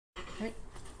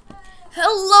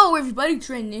Hello everybody,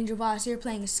 Trent Ninja Boss here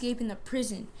playing Escape in the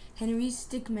Prison. Henry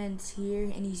Stickman's here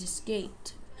and he's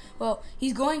escaped. Well,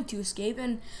 he's going to escape,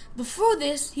 and before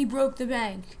this, he broke the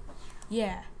bank.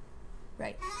 Yeah,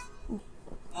 right. Ooh.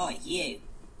 Oh, you.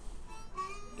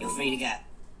 You're free to go.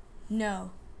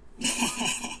 No.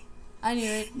 I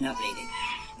knew it. Not bleeding,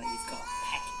 but you've got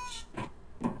a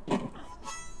package.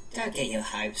 Don't get your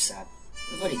hopes up.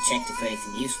 We've already checked it for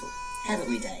anything useful. Haven't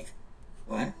we, Dave?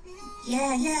 What?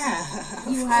 Yeah.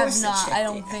 You have not. I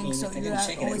don't think so. You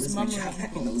have always mumbling.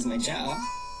 I'm gonna lose my job.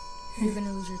 You're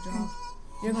gonna lose your job.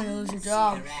 You're gonna lose your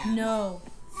job. No.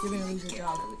 You're gonna lose your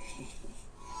job.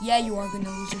 Yeah, you are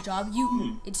gonna lose your job.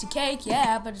 It's a cake,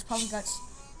 yeah, but it's probably got.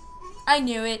 I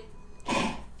knew it.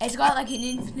 It's got like an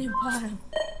infinite bottom.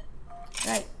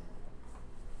 Right.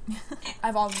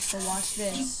 I've obviously watched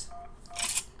this.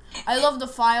 I love the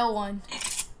file one,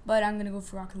 but I'm gonna go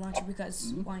for rocket launcher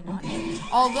because why not?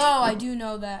 Although I do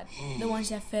know that the ones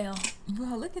that fail.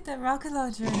 Wow, look at that rocket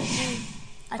launcher.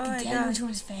 I can tell which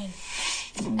ones fail.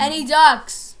 And he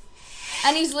ducks.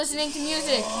 And he's listening to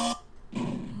music.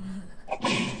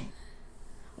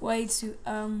 Way to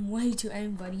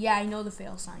anybody. Yeah, I know the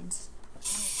fail signs.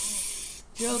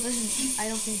 Drill doesn't. I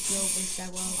don't think drill works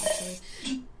that well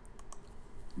actually.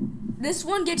 This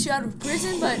one gets you out of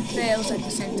prison, but fails at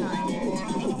the same time.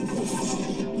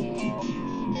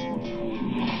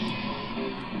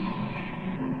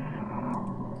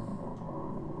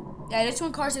 Yeah, this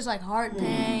one causes like heart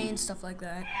pain, stuff like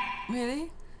that.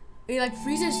 Really? It like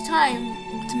freezes time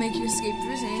to make you escape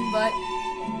prison, but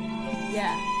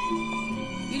yeah.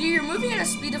 Either you're moving at a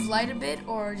speed of light a bit,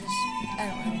 or just, I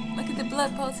don't know. Look at the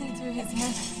blood pulsing through his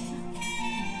head.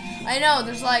 I know,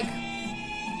 there's like,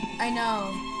 I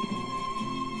know.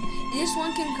 This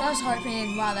one can cause heart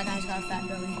pain. Wow, that guy's got a fat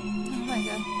belly. Oh my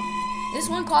god. This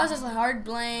one causes like heart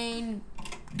brain,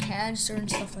 cancer, and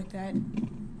stuff like that.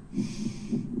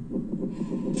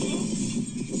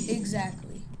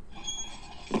 Exactly.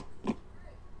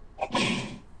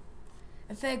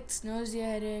 Affects nausea,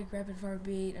 headache, rapid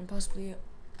heartbeat, and possibly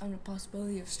on the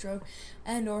possibility of stroke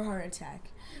and or heart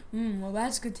attack. Well,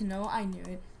 that's good to know. I knew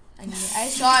it. I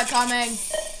saw it coming.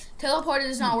 Teleporter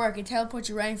does not work. It teleports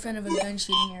you right in front of a gun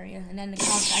shooting area, and then the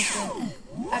cops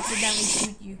accidentally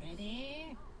shoot you.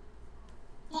 Ready?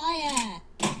 Fire!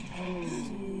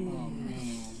 Oh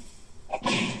man.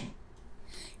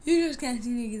 You just can't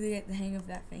seem to get the hang of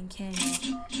that thing, can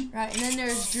you? Right, and then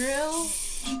there's drill.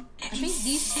 I think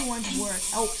these two ones work.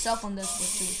 Oh, cell phone does work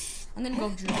too. I'm gonna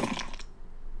go drill.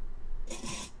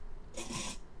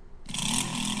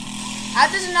 That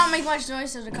does not make much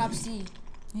noise so the cops see.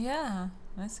 Yeah,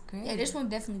 that's great. Yeah, this one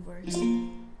definitely works.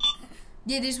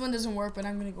 Yeah, this one doesn't work, but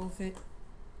I'm gonna go with it.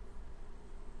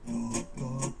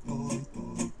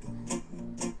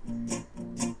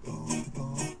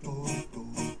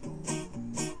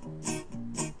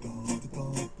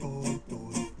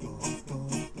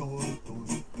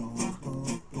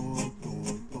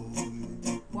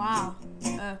 Wow.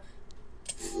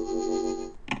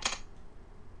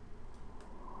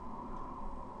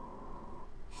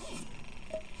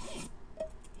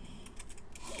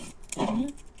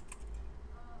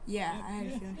 Yeah, I had a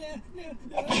feeling.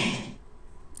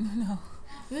 No.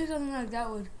 Maybe something like that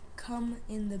would come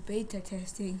in the beta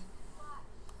testing.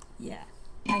 Yeah,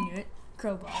 I knew it.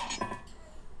 Crowbar.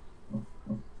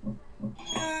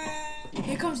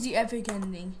 Here comes the epic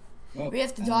ending. We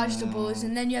have to dodge the bullets,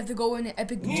 and then you have to go in an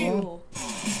epic duel.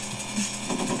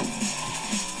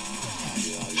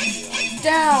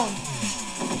 Down!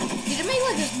 Did it make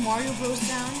like this Mario Bros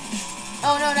sound?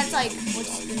 Oh no, that's like,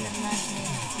 what's the match name?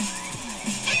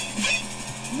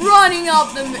 Running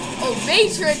up the,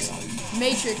 Matrix,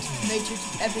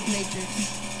 epic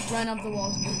Matrix. Run up the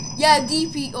walls. Yeah,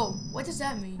 DP, what does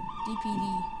that mean?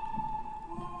 DPD.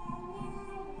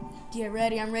 Get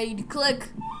ready, I'm ready to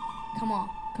click. Come on.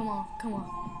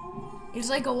 It's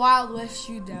like a Wild West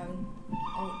shootout.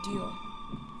 Oh, deal.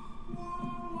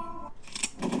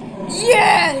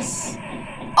 Yes!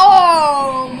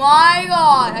 Oh my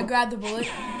god! I grabbed the bullet.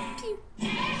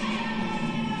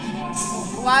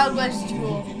 Wild West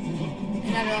duel.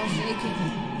 And now they're all shaking.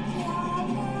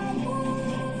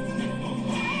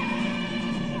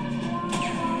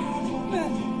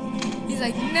 He's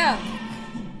like, no.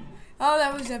 Oh,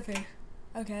 that was epic.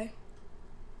 Okay.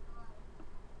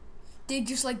 They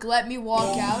just like let me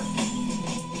walk out.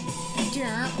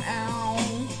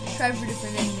 Try for a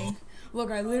different ending.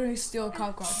 Look, I literally steal a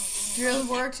cop car. Drill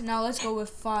worked. Now let's go with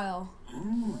file.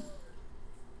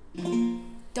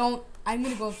 I'm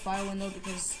gonna go with file window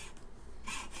because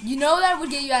you know that would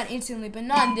get you out instantly, but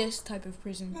not in this type of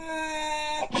prison.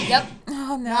 Yep.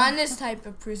 Oh no. Not in this type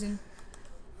of prison.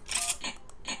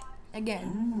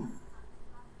 Again.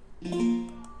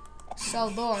 Cell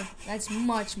door. That's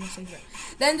much more safer.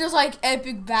 Then there's like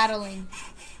epic battling.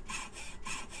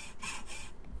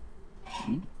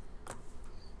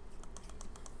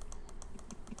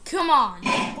 Come on.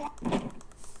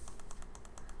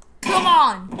 Come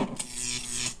on.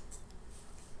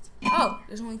 Oh,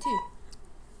 there's only 2.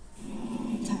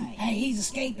 Hey, he's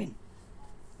escaping.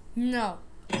 No.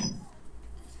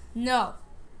 No.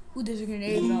 Ooh, there's a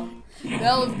grenade bell.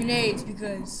 Bell of grenades,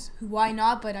 because why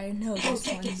not? But I know this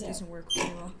one doesn't work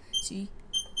very well. See?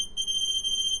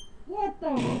 What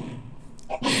the?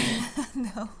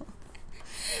 No.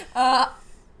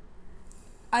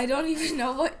 I don't even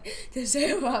know what to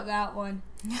say about that one.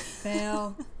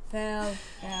 Fail, fail,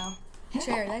 fail.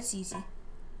 Sure, that's easy.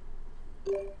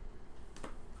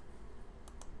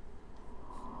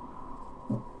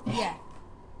 Yeah.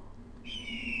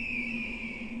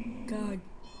 God.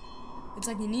 It's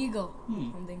like an eagle.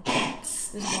 Something.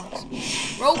 This box.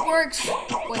 Rope works.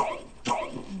 Wait.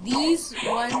 These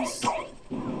ones.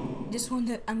 This one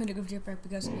that I'm gonna go jetpack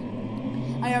because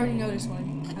I already know this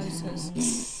one. How this goes.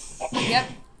 Yep.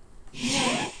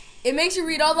 It makes you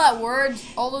read all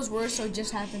those words, so it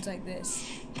just happens like this.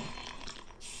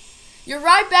 You're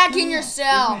right back in your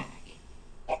cell.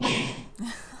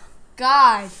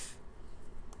 God.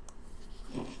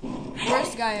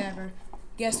 Worst guy ever.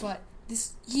 Guess what?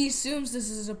 He assumes this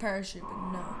is a parachute, but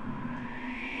no.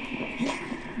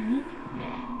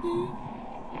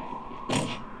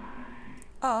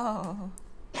 Oh.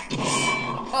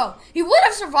 Oh, he would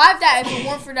have survived that if it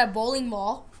weren't for that bowling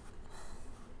ball.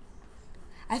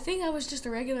 I think that was just a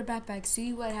regular backpack.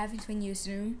 See what happens when you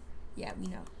assume? Yeah, we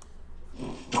know.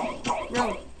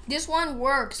 Bro, this one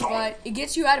works, but it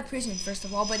gets you out of prison, first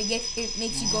of all, but it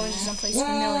makes you go into someplace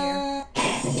familiar.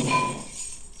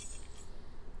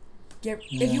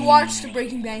 If you watch the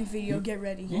Breaking Bad video, get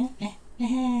ready.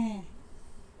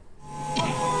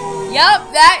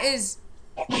 Yup,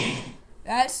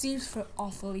 that seems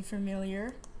awfully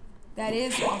familiar. That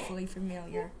is awfully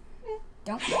familiar.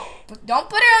 Don't put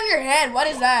it on your head. What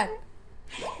is that?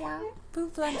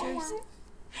 Poop plungers.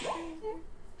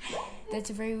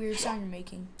 That's a very weird sound you're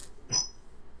making.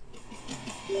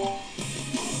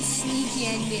 Sneaky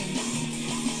ending.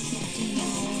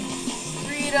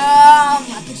 Freedom!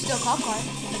 I could steal a cop car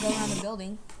if I go around the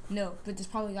building. No, but there's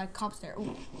probably like cops there.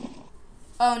 Ooh.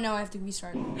 Oh no, I have to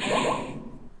restart.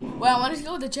 Well, I want to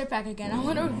go with the jetpack again. I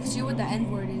want to see what the N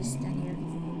word is down here.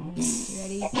 You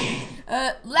ready?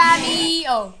 Lammy!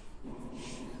 Oh.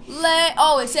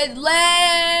 It said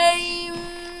lame!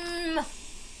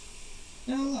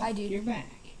 Oh, Hi, dude. You're back.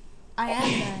 I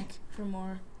am back for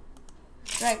more.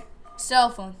 Right. Cell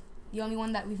phone. The only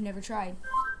one that we've never tried.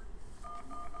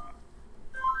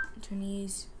 Turn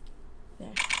these.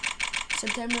 There.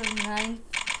 September 9th.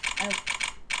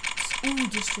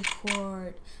 District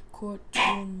Court.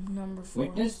 Courtroom number 4.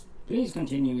 Witness, please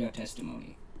continue your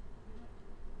testimony.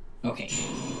 Okay.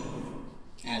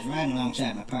 I was riding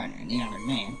alongside my partner and the armored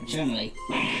man, and suddenly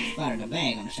spotted a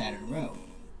bag on the side of the road.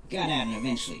 Got out and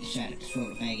eventually decided to throw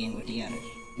the bag in with the others.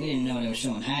 We didn't know there was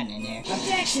someone hiding in there.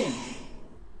 Objection!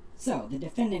 So, the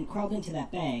defendant crawled into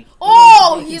that bag.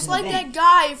 Oh, he's like that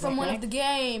guy from one of the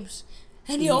games.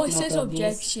 And he always says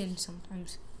objection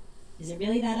sometimes. Is it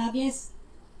really that obvious?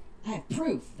 I have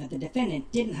proof that the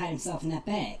defendant didn't hide himself in that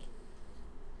bag.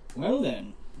 Well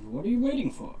then, what are you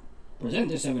waiting for? Present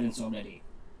this evidence already.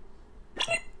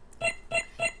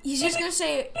 He's just gonna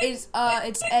say it's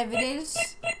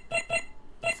evidence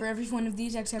for every one of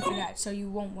these except for that, so you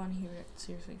won't want to hear it.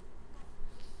 Seriously.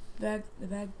 The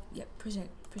bag. Yep.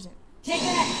 Present. Take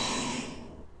that!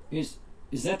 Is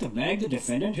that the bag the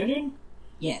defendant hid in?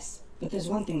 Yes, but there's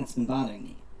one thing that's been bothering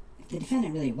me. If the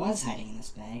defendant really was hiding in this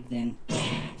bag, then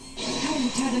how did he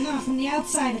tie the knot from the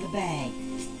outside of the bag?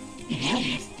 What?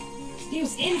 If he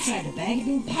was inside the bag, it'd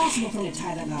be impossible for him to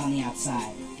tie that knot on the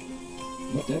outside.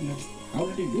 But then, how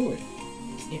did he do it?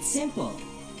 It's simple.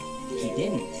 He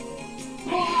didn't.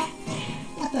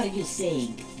 What are you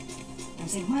saying? I'm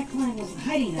saying my client wasn't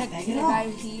hiding in that bag at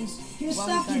all. He was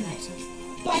stuck in it.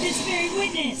 By this very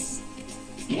witness!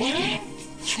 What?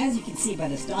 As you can see by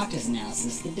this doctor's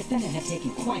analysis, the defendant had taken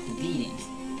quite the beating.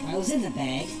 While I was in the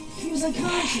bag, he was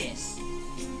unconscious.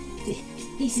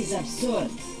 This is absurd.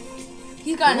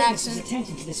 He's got an The accent. witness was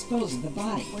attempting to dispose of the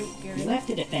body. Wait, Gary. He left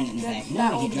the defendant in the bag, That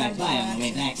knowing old he'd drive guy's by got on an the way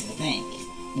accent. back to the bank.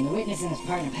 When the witness and his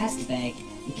partner passed the bag,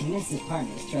 he convinced his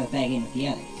partner to throw the bag in with the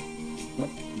others.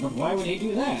 But why would he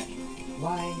do that?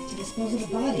 Why, to dispose of the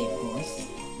body, of course.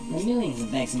 There were millions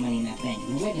of bags of money in that bank,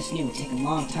 and the witness knew it would take a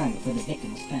long time before the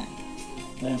victim was found.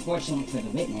 But unfortunately for the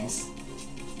witness,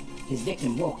 his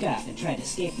victim woke up and tried to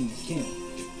escape from his tomb.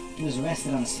 He was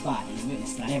arrested on the spot, and the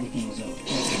witness thought everything was over.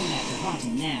 He's coming after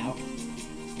Haunting now.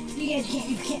 You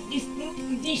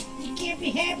can't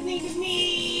be happening to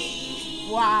me!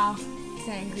 Wow. He's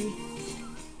angry.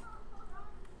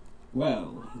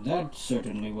 Well, that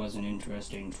certainly was an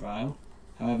interesting trial.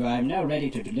 However, I am now ready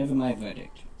to deliver my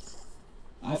verdict.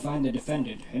 I find the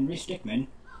defendant, Henry Stickman.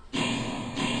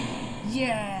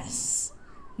 Yes.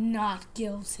 Not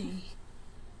guilty.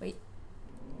 Wait.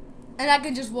 And I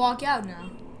can just walk out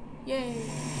now. Yay.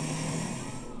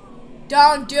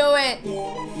 Don't do it.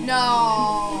 No.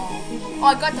 Oh,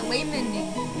 I got the lame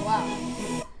ending.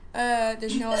 Wow.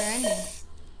 There's no other ending.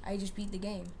 I just beat the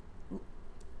game.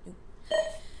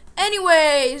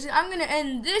 Anyways, I'm going to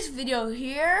end this video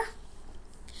here.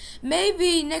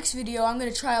 Maybe next video I'm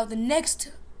going to try out the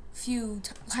next few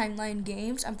timeline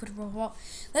games. I'm pretty well.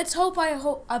 Let's hope I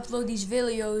upload these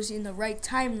videos in the right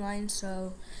timeline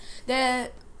so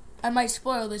that I might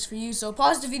spoil this for you. So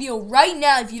pause the video right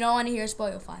now if you don't want to hear a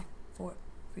spoil. 5, 4,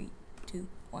 3, 2,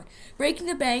 1. Breaking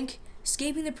the bank,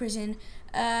 escaping the prison,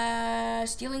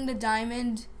 stealing the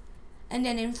diamond, and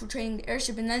then infiltrating the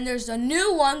airship. And then there's a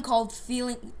new one called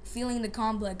feeling the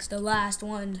complex, the last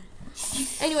one.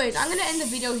 Anyways, I'm gonna end the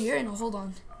video here and hold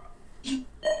on.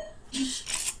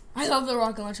 I love the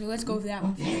rocket launcher. Let's go with that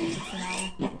one.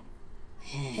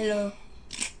 Hello.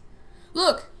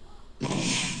 Look.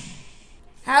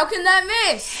 How can that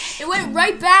miss? It went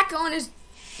right back on his.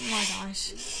 Oh my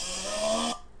gosh.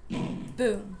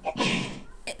 Boom.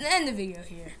 And end the video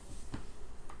here.